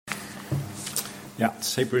Yeah,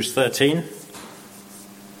 it's Hebrews 13,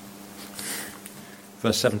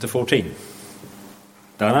 verse 7 to 14.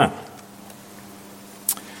 Don't know.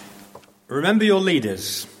 Remember your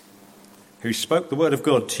leaders who spoke the word of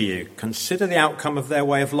God to you. Consider the outcome of their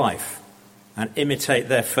way of life and imitate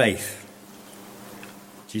their faith.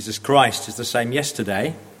 Jesus Christ is the same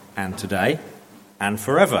yesterday and today and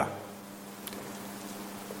forever.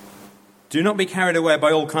 Do not be carried away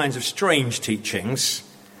by all kinds of strange teachings.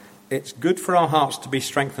 It's good for our hearts to be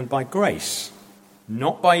strengthened by grace,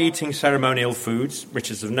 not by eating ceremonial foods, which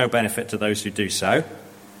is of no benefit to those who do so.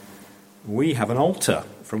 We have an altar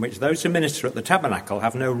from which those who minister at the tabernacle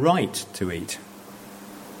have no right to eat.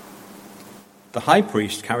 The high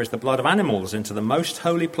priest carries the blood of animals into the most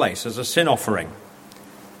holy place as a sin offering,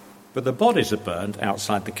 but the bodies are burned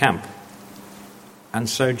outside the camp. And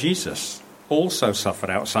so Jesus also suffered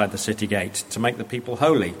outside the city gate to make the people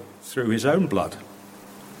holy through his own blood.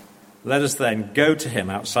 Let us then go to him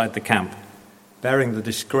outside the camp, bearing the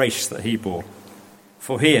disgrace that he bore.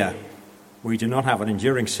 For here we do not have an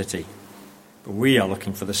enduring city, but we are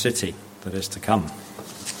looking for the city that is to come.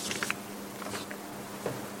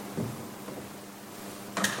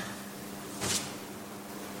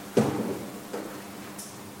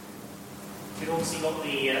 We've obviously got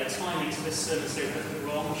the timing to this sermon so perfectly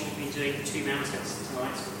wrong. We should be doing the two mountains tonight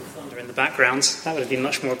with the thunder in the background. That would have been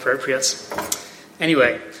much more appropriate.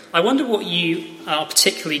 Anyway, I wonder what you are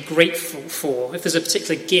particularly grateful for. If there's a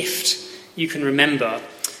particular gift you can remember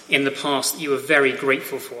in the past that you were very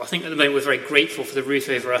grateful for. I think at the moment we're very grateful for the roof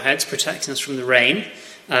over our heads, protecting us from the rain.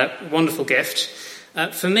 Wonderful gift.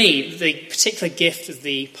 For me, the particular gift of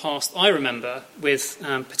the past I remember with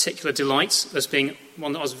particular delight as being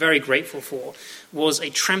one that I was very grateful for was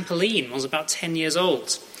a trampoline when I was about 10 years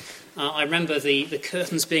old. I remember the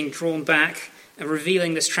curtains being drawn back and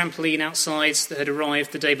revealing this trampoline outside that had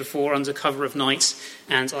arrived the day before under cover of night,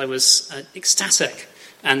 and I was ecstatic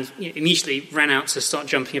and immediately ran out to start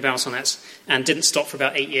jumping about on it and didn't stop for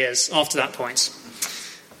about 8 years after that point.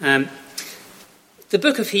 The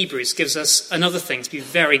book of Hebrews gives us another thing to be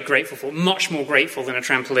very grateful for, much more grateful than a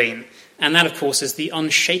trampoline, and that, of course, is the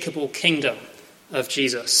unshakable kingdom of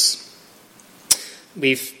Jesus.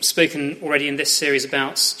 We've spoken already in this series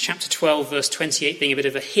about chapter 12, verse 28 being a bit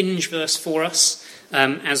of a hinge verse for us,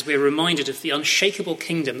 as we're reminded of the unshakable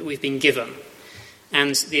kingdom that we've been given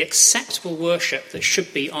and the acceptable worship that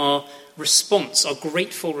should be our response, our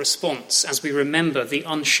grateful response, as we remember the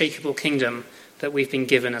unshakable kingdom that we've been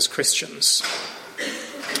given as Christians.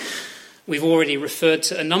 We've already referred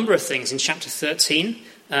to a number of things in chapter 13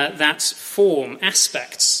 that form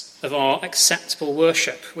aspects of our acceptable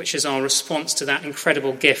worship, which is our response to that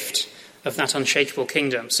incredible gift of that unshakable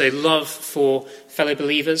kingdom. So love for fellow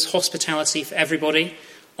believers, hospitality for everybody,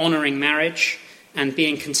 honouring marriage, and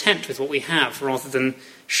being content with what we have rather than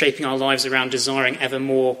shaping our lives around desiring ever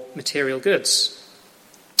more material goods.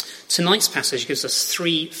 Tonight's passage gives us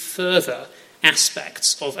three further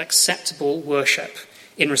aspects of acceptable worship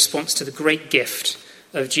in response to the great gift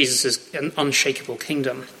of Jesus' unshakable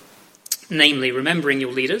kingdom. Namely, remembering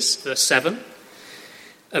your leaders, verse 7,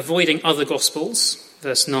 avoiding other gospels,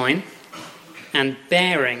 verse 9, and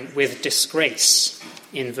bearing with disgrace,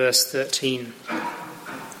 in verse 13.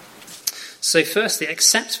 So firstly,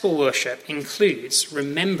 acceptable worship includes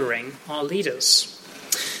remembering our leaders.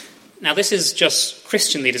 Now, this is just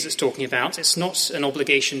Christian leaders it's talking about. It's not an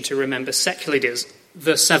obligation to remember secular leaders.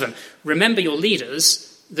 Verse 7, remember your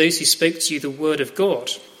leaders, those who spoke to you the word of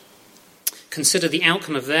God. Consider the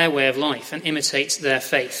outcome of their way of life and imitate their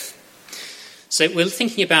faith. So we're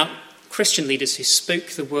thinking about Christian leaders who spoke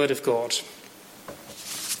the word of God.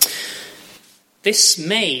 This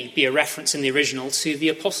may be a reference in the original to the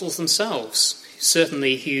apostles themselves,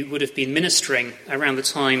 certainly who would have been ministering around the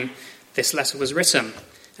time this letter was written,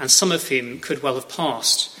 and some of whom could well have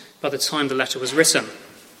passed by the time the letter was written.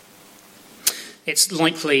 It's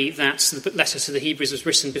likely that the letter to the Hebrews was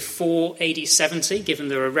written before AD 70, given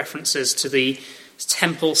there are references to the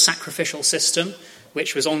temple sacrificial system,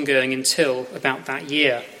 which was ongoing until about that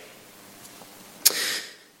year.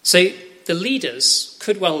 So the leaders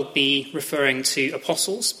could well be referring to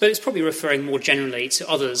apostles, but it's probably referring more generally to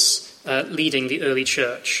others leading the early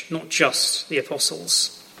church, not just the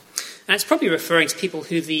apostles. And it's probably referring to people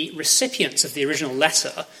who the recipients of the original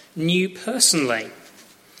letter knew personally,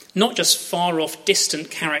 not just far-off,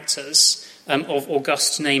 distant characters of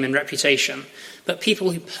august name and reputation, but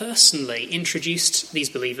people who personally introduced these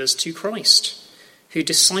believers to Christ, who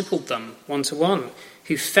discipled them one-to-one,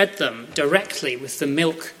 who fed them directly with the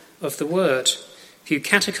milk of the word, who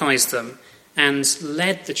catechized them and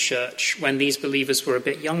led the church when these believers were a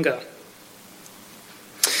bit younger.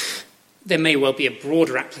 There may well be a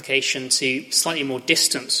broader application to slightly more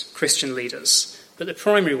distant Christian leaders, but the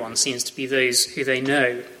primary one seems to be those who they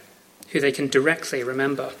know, who they can directly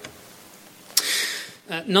remember.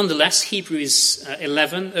 Nonetheless, Hebrews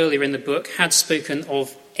 11, earlier in the book, had spoken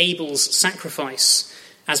of Abel's sacrifice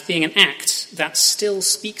as being an act that still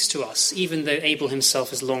speaks to us, even though Abel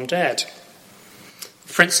himself is long dead.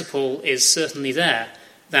 The principle is certainly there,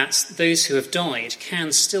 that those who have died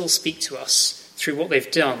can still speak to us through what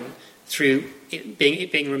they've done, through it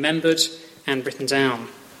being remembered and written down.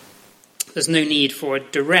 There's no need for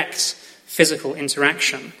a direct physical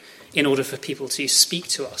interaction in order for people to speak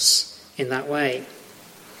to us in that way.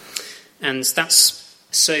 And that's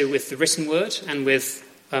so with the written word and with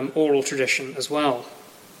oral tradition as well.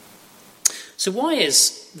 So why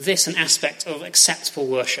is this an aspect of acceptable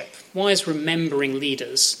worship? Why is remembering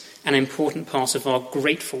leaders an important part of our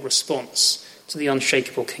grateful response to the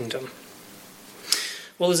unshakable kingdom?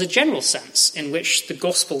 Well, there's a general sense in which the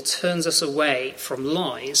gospel turns us away from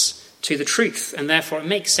lies to the truth, and therefore it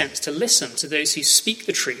makes sense to listen to those who speak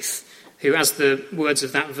the truth, who, as the words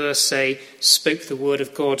of that verse say, spoke the word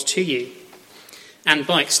of God to you, and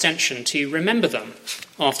by extension to remember them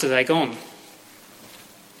after they're gone.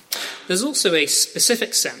 There's also a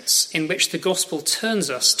specific sense in which the gospel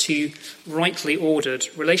turns us to rightly ordered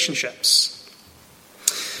relationships.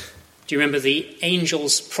 Do you remember the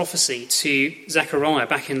angel's prophecy to Zechariah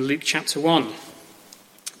back in Luke chapter 1?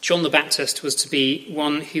 John the Baptist was to be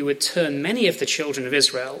one who would turn many of the children of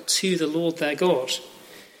Israel to the Lord their God,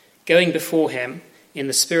 going before him in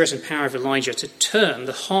the spirit and power of Elijah to turn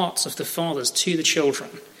the hearts of the fathers to the children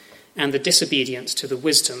and the disobedient to the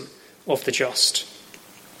wisdom of the just.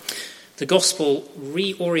 The gospel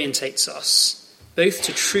reorientates us both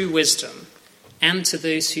to true wisdom and to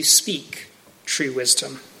those who speak true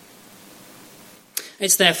wisdom.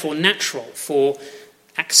 It's therefore natural for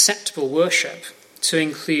acceptable worship to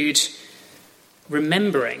include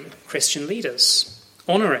remembering Christian leaders,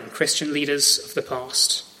 honouring Christian leaders of the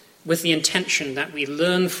past, with the intention that we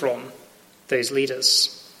learn from those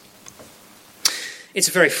leaders. It's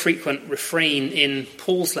a very frequent refrain in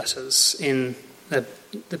Paul's letters in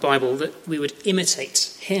the Bible that we would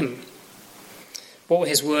imitate him. What were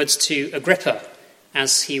his words to Agrippa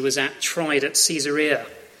as he was tried at Caesarea?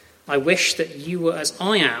 I wish that you were as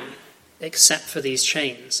I am, except for these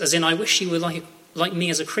chains. As in, I wish you were like me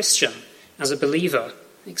as a Christian, as a believer,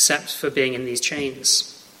 except for being in these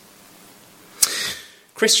chains.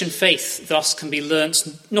 Christian faith, thus, can be learnt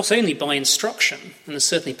not only by instruction, and there's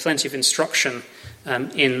certainly plenty of instruction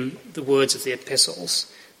in the words of the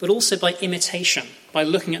epistles, but also by imitation, by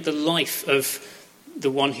looking at the life of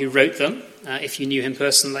the one who wrote them, if you knew him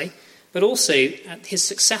personally, but also at his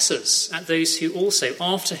successors, at those who also,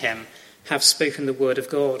 after him, have spoken the word of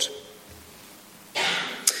God.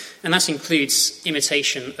 And that includes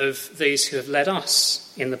imitation of those who have led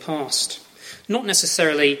us in the past. Not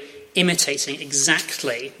necessarily imitating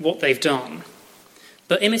exactly what they've done,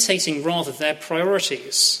 but imitating rather their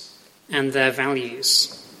priorities and their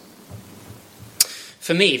values.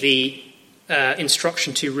 For me, the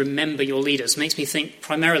instruction to remember your leaders makes me think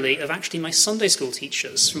primarily of actually my Sunday school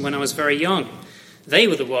teachers from when I was very young. They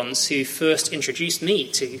were the ones who first introduced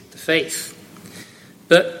me to the faith.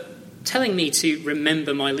 But telling me to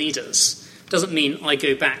remember my leaders doesn't mean I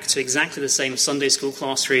go back to exactly the same Sunday school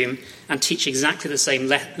classroom and teach exactly the same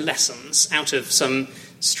lessons out of some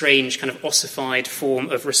strange kind of ossified form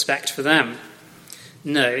of respect for them.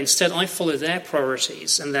 No, instead I follow their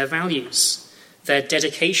priorities and their values, their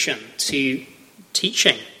dedication to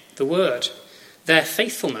teaching the word, their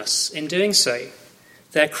faithfulness in doing so,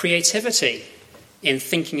 their creativity in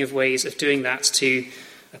thinking of ways of doing that to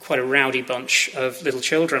quite a rowdy bunch of little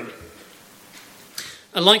children.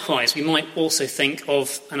 And likewise, we might also think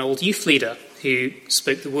of an old youth leader who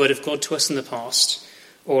spoke the word of God to us in the past,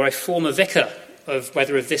 or a former vicar of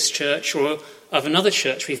whether of this church or of another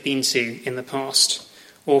church we've been to in the past,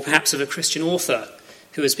 or perhaps of a Christian author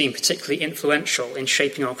who has been particularly influential in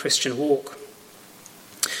shaping our Christian walk.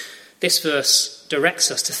 This verse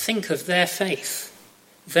directs us to think of their faith,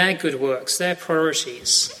 their good works, their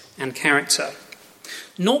priorities and character,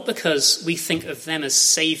 not because we think of them as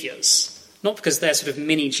saviours, not because they're sort of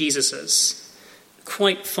mini Jesuses.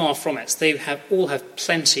 Quite far from it. They all have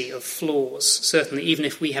plenty of flaws, certainly, even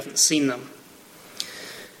if we haven't seen them.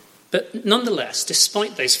 But nonetheless,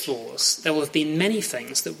 despite those flaws, there will have been many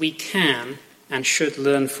things that we can and should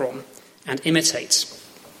learn from and imitate.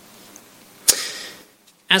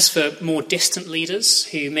 As for more distant leaders,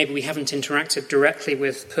 who maybe we haven't interacted directly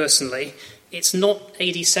with personally, it's not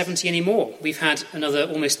AD 70 anymore. We've had another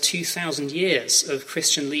almost 2,000 years of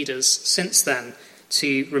Christian leaders since then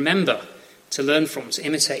to remember, to learn from, to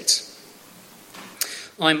imitate.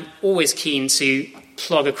 I'm always keen to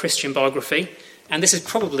plug a Christian biography, and this is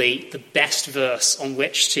probably the best verse on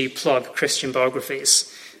which to plug Christian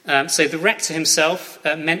biographies. So the rector himself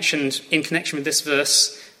mentioned in connection with this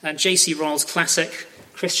verse J.C. Ryle's classic,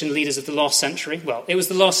 Christian Leaders of the Last Century. Well, it was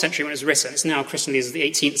the last century when it was written. It's now Christian Leaders of the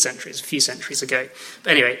 18th century. It's a few centuries ago.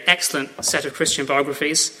 But anyway, excellent set of Christian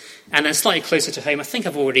biographies. And then slightly closer to home, I think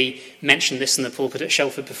I've already mentioned this in the pulpit at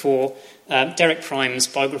Shelford before, Derek Prime's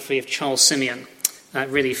biography of Charles Simeon.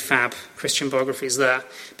 Really fab Christian biographies there.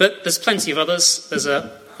 But there's plenty of others. There's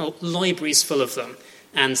a whole libraries full of them.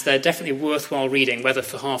 And they're definitely worthwhile reading, whether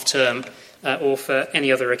for half term or for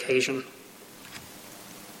any other occasion.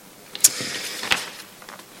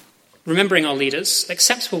 Remembering our leaders,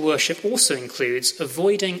 acceptable worship also includes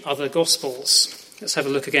avoiding other gospels. Let's have a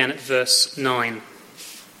look again at verse 9.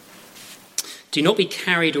 Do not be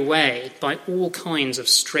carried away by all kinds of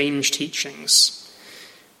strange teachings.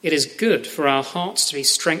 It is good for our hearts to be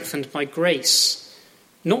strengthened by grace,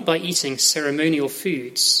 not by eating ceremonial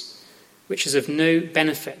foods, which is of no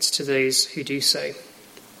benefit to those who do so.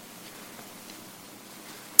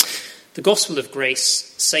 The gospel of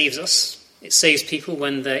grace saves us. It saves people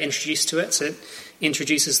when they're introduced to it. It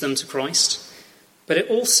introduces them to Christ. But it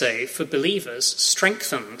also, for believers,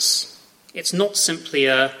 strengthens. It's not simply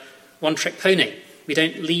a one-trick pony. We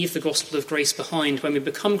don't leave the gospel of grace behind when we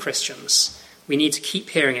become Christians. We need to keep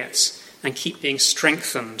hearing it and keep being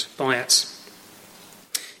strengthened by it.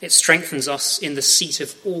 It strengthens us in the seat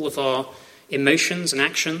of all of our emotions and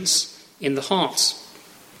actions, in the heart.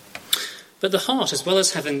 But the heart, as well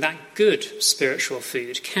as having that good spiritual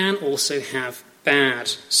food, can also have bad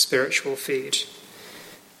spiritual food.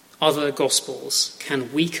 Other gospels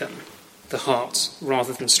can weaken the heart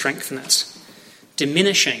rather than strengthen it,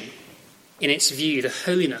 diminishing in its view the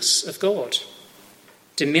holiness of God,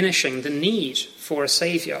 diminishing the need for a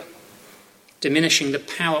saviour, diminishing the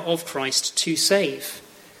power of Christ to save,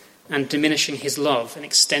 and diminishing his love and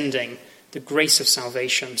extending the grace of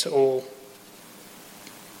salvation to all.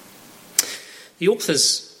 The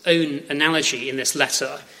author's own analogy in this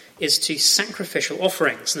letter is to sacrificial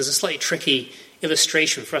offerings. And there's a slightly tricky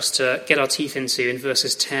illustration for us to get our teeth into in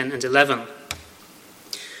verses 10 and 11.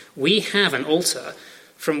 We have an altar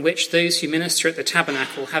from which those who minister at the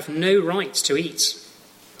tabernacle have no right to eat.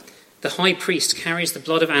 The high priest carries the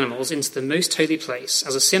blood of animals into the most holy place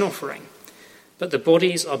as a sin offering, but the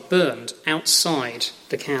bodies are burned outside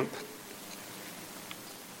the camp.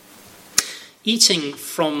 Eating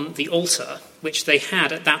from the altar, which they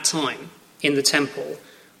had at that time in the temple,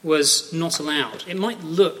 was not allowed. It might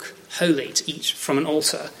look holy to eat from an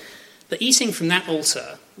altar, but eating from that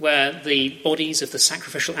altar, where the bodies of the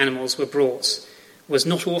sacrificial animals were brought, was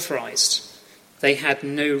not authorized. They had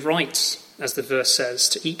no right, as the verse says,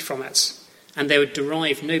 to eat from it, and they would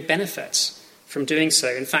derive no benefit from doing so.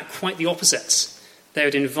 In fact, quite the opposite. They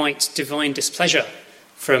would invite divine displeasure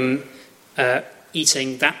from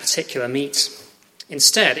eating that particular meat.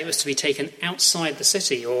 Instead, it was to be taken outside the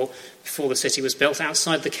city, or before the city was built,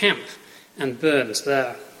 outside the camp, and burned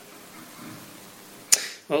there.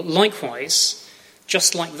 Well, likewise,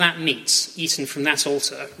 just like that meat eaten from that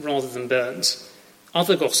altar rather than burned,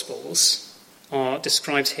 other gospels are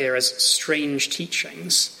described here as strange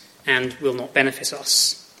teachings and will not benefit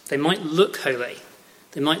us. They might look holy,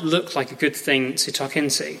 they might look like a good thing to tuck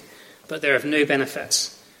into, but they're of no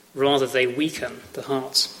benefit. Rather, they weaken the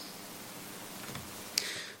heart.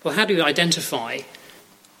 Well, how do we identify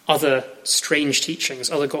other strange teachings,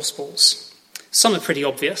 other gospels? Some are pretty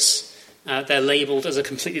obvious. They're labelled as a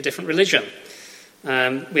completely different religion,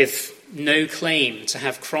 with no claim to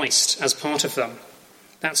have Christ as part of them.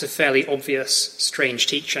 That's a fairly obvious, strange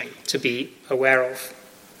teaching to be aware of.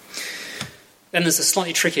 Then there's a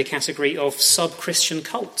slightly trickier category of sub-Christian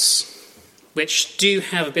cults, which do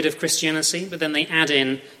have a bit of Christianity, but then they add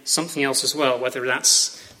in something else as well, whether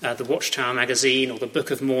that's the Watchtower magazine or the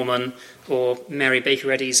Book of Mormon or Mary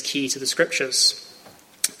Baker Eddy's Key to the Scriptures.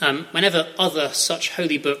 Whenever other such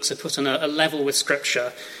holy books are put on a level with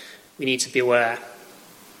Scripture, we need to be aware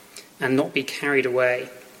and not be carried away.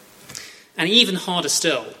 And even harder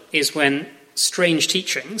still is when strange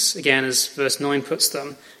teachings, again as verse 9 puts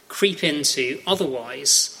them, creep into otherwise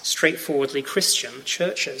straightforwardly Christian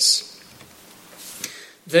churches.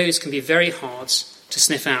 Those can be very hard to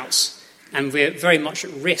sniff out, and we're very much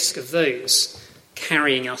at risk of those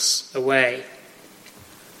carrying us away.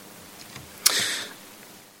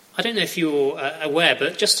 I don't know if you're aware,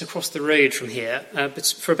 but just across the road from here,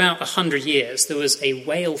 for about 100 years, there was a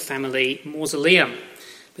whale family mausoleum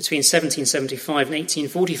between 1775 and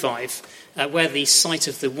 1845, where the site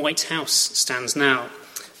of the White House stands now.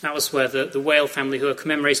 That was where the Whale family who are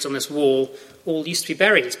commemorated on this wall all used to be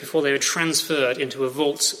buried before they were transferred into a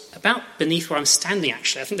vault about beneath where I'm standing,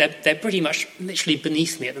 actually. I think they're pretty much literally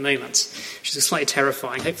beneath me at the moment, which is slightly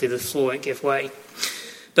terrifying. Hopefully the floor won't give way.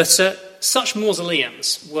 But such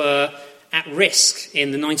mausoleums were at risk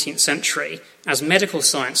in the 19th century as medical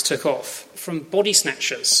science took off from body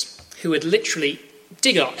snatchers who would literally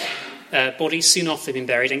dig up bodies soon after they'd been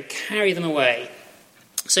buried and carry them away.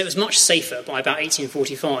 So it was much safer by about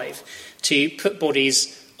 1845 to put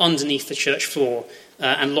bodies underneath the church floor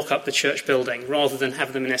and lock up the church building rather than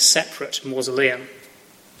have them in a separate mausoleum.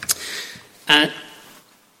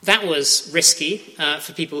 That was risky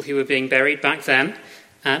for people who were being buried back then,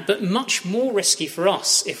 but much more risky for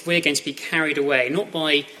us if we're going to be carried away, not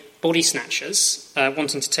by body snatchers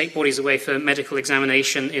wanting to take bodies away for medical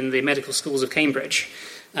examination in the medical schools of Cambridge,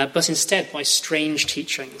 but instead by strange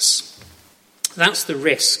teachings. That's the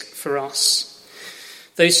risk for us.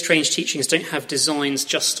 Those strange teachings don't have designs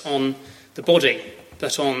just on the body,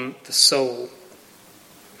 but on the soul.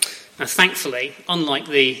 Now, thankfully, unlike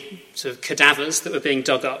the sort of cadavers that were being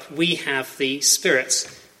dug up, we have the spirit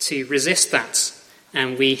to resist that,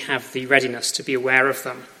 and we have the readiness to be aware of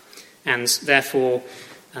them, and therefore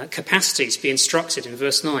capacity to be instructed in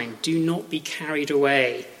verse 9. Do not be carried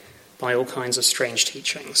away by all kinds of strange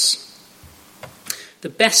teachings. The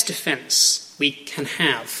best defense we can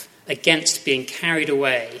have against being carried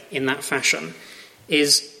away in that fashion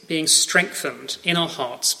is being strengthened in our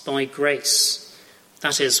hearts by grace.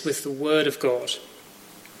 That is, with the Word of God.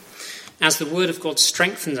 As the Word of God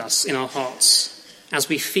strengthens us in our hearts, as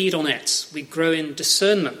we feed on it, we grow in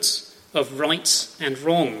discernment of right and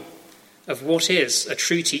wrong, of what is a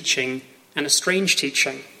true teaching and a strange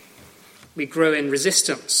teaching. We grow in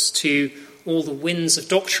resistance to all the winds of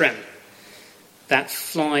doctrine that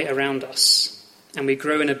fly around us, and we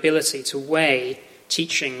grow in ability to weigh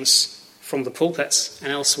teachings from the pulpit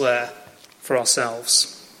and elsewhere for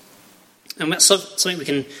ourselves. And that's something we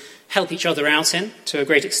can help each other out in to a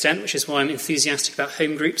great extent, which is why I'm enthusiastic about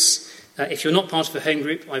home groups. If you're not part of a home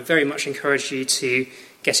group, I very much encourage you to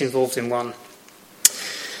get involved in one.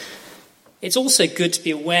 It's also good to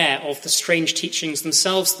be aware of the strange teachings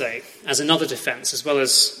themselves, though, as another defence, as well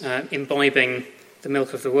as imbibing the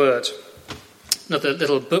milk of the Word. Another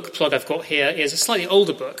little book plug I've got here is a slightly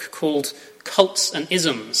older book called Cults and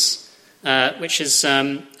Isms, which is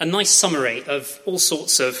a nice summary of all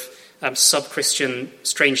sorts of sub-Christian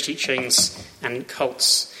strange teachings and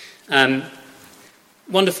cults.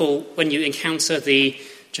 Wonderful when you encounter the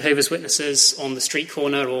Jehovah's Witnesses on the street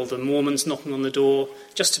corner or the Mormons knocking on the door,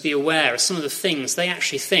 just to be aware of some of the things they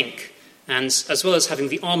actually think, and as well as having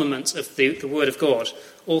the armament of the Word of God,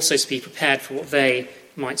 also to be prepared for what they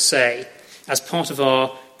might say, as part of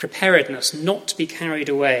our preparedness not to be carried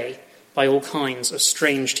away by all kinds of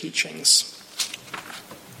strange teachings.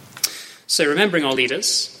 So remembering our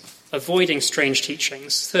leaders, avoiding strange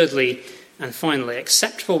teachings. Thirdly, and finally,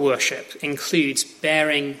 acceptable worship includes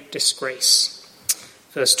bearing disgrace.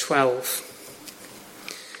 Verse 12.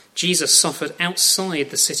 Jesus suffered outside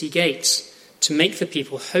the city gate to make the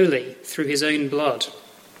people holy through his own blood.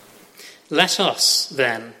 Let us,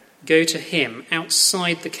 then, go to him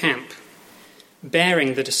outside the camp,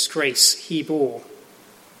 bearing the disgrace he bore.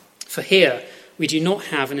 For here we do not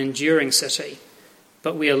have an enduring city,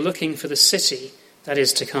 but we are looking for the city that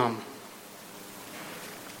is to come.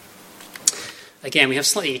 Again, we have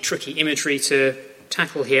slightly tricky imagery to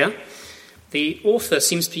tackle here. The author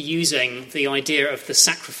seems to be using the idea of the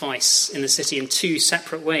sacrifice in the city in two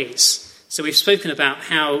separate ways. So we've spoken about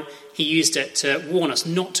how he used it to warn us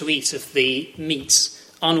not to eat of the meat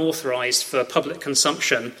unauthorized for public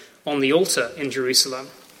consumption on the altar in Jerusalem.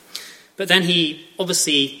 But then he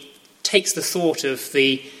obviously takes the thought of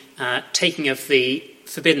the taking of the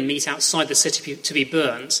forbidden meat outside the city to be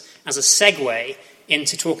burnt as a segue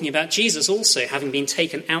into talking about Jesus also having been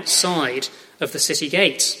taken outside of the city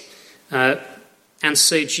gate. And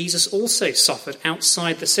so Jesus also suffered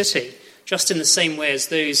outside the city, just in the same way as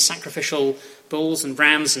those sacrificial bulls and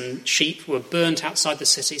rams and sheep were burnt outside the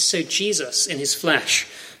city. So Jesus, in his flesh,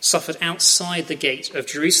 suffered outside the gate of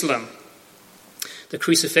Jerusalem. The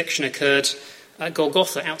crucifixion occurred at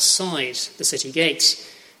Golgotha, outside the city gate,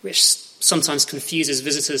 which sometimes confuses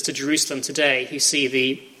visitors to Jerusalem today who see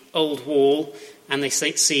the old wall and they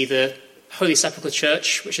see the Holy Sepulchre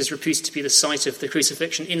Church, which is reputed to be the site of the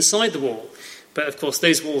crucifixion, inside the wall. But of course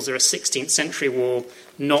those walls are a 16th century wall,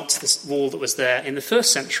 not the wall that was there in the 1st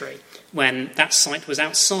century, when that site was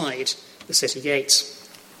outside the city gate.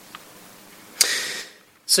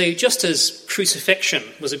 So just as crucifixion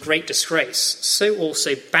was a great disgrace, so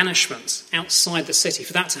also banishment outside the city,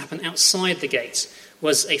 for that to happen outside the gate,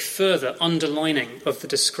 was a further underlining of the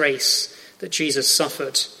disgrace that Jesus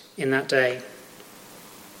suffered in that day.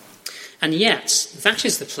 And yet, that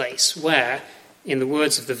is the place where, in the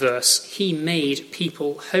words of the verse, he made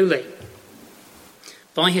people holy.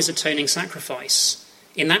 By his atoning sacrifice,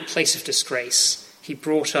 in that place of disgrace, he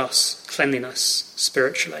brought us cleanliness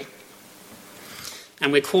spiritually.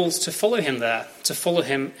 And we're called to follow him there, to follow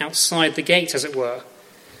him outside the gate, as it were.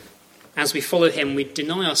 As we follow him, we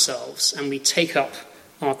deny ourselves and we take up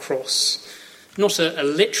our cross. Not a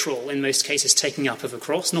literal, in most cases, taking up of a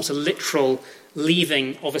cross, not a literal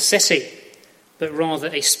leaving of a city, but rather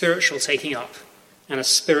a spiritual taking up and a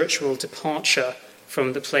spiritual departure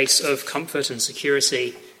from the place of comfort and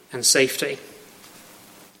security and safety.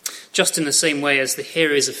 Just in the same way as the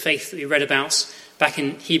heroes of faith that we read about back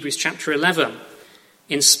in Hebrews chapter 11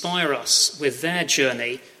 inspire us with their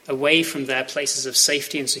journey away from their places of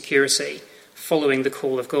safety and security, following the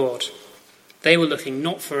call of God. They were looking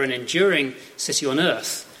not for an enduring city on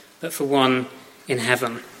earth, but for one in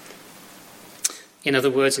heaven. In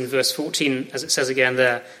other words, in verse 14, as it says again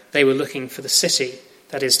there, they were looking for the city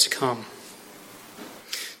that is to come.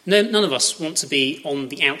 No, none of us want to be on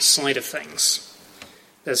the outside of things.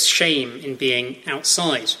 There's shame in being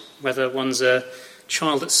outside, whether one's a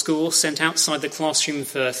child at school sent outside the classroom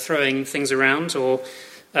for throwing things around, or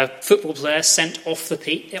a football player sent off the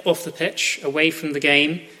pitch, away from the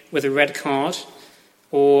game with a red card,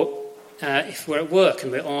 or if we're at work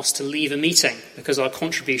and we're asked to leave a meeting because our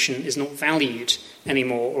contribution is not valued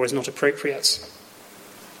anymore or is not appropriate.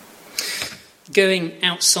 Going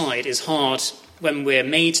outside is hard when we're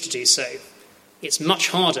made to do so. It's much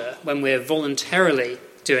harder when we're voluntarily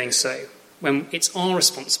doing so, when it's our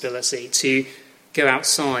responsibility to go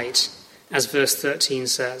outside, as verse 13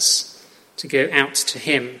 says, to go out to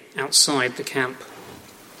him outside the camp.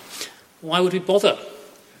 Why would we bother?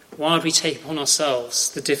 Why would we take upon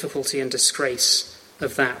ourselves the difficulty and disgrace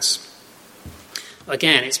of that?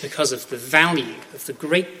 Again, it's because of the value of the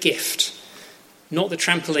great gift, not the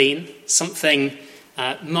trampoline, something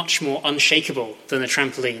much more unshakable than a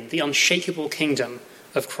trampoline, the unshakable kingdom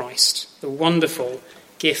of Christ, the wonderful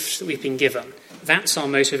gift that we've been given. That's our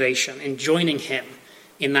motivation in joining him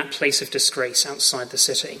in that place of disgrace outside the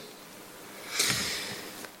city.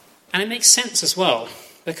 And it makes sense as well,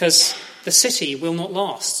 because the city will not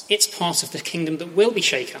last. It's part of the kingdom that will be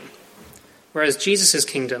shaken, whereas Jesus'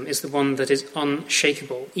 kingdom is the one that is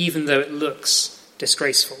unshakable, even though it looks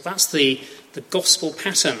disgraceful. That's the gospel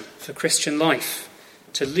pattern for Christian life,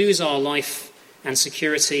 to lose our life and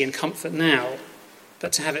security and comfort now,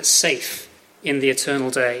 but to have it safe in the eternal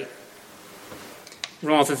day,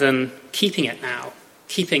 rather than keeping it now,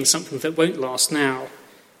 keeping something that won't last now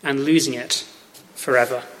and losing it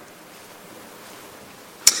forever.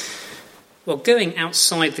 Well, going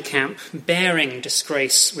outside the camp, bearing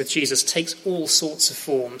disgrace with Jesus, takes all sorts of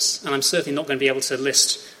forms, and I'm certainly not going to be able to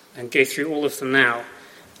list and go through all of them now.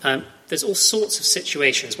 There's all sorts of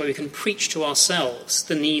situations where we can preach to ourselves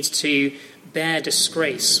the need to bear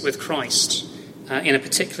disgrace with Christ in a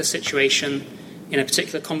particular situation, in a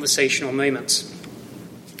particular conversation or moment.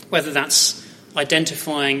 Whether that's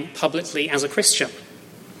identifying publicly as a Christian,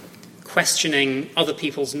 questioning other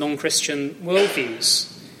people's non-Christian worldviews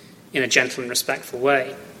in a gentle and respectful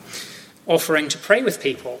way, offering to pray with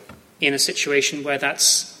people in a situation where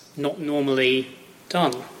that's not normally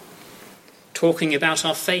done, talking about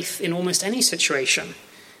our faith in almost any situation,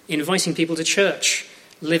 inviting people to church,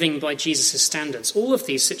 living by Jesus' standards. All of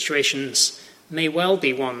these situations may well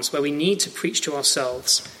be ones where we need to preach to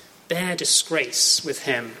ourselves, bear disgrace with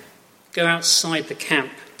him, go outside the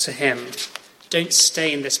camp to him. Don't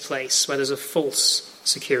stay in this place where there's a false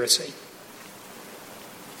security.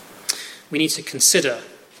 We need to consider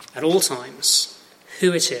at all times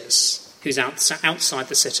who it is who's outside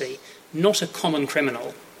the city, not a common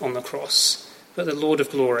criminal on the cross, but the Lord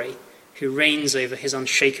of glory who reigns over his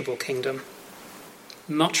unshakable kingdom.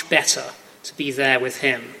 Much better to be there with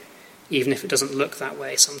him, even if it doesn't look that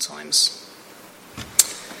way sometimes.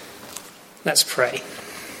 Let's pray.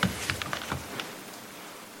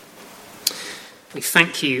 We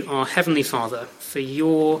thank you, our Heavenly Father, for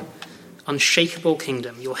your unshakable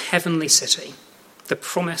kingdom, your heavenly city, the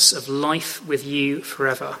promise of life with you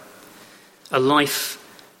forever, a life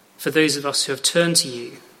for those of us who have turned to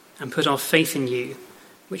you and put our faith in you,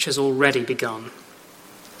 which has already begun.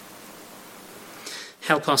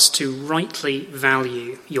 Help us to rightly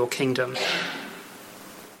value your kingdom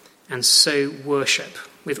and so worship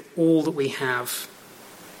with all that we have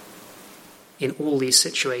in all these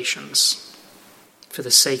situations. for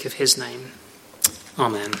the sake of his name.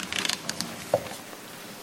 Amen.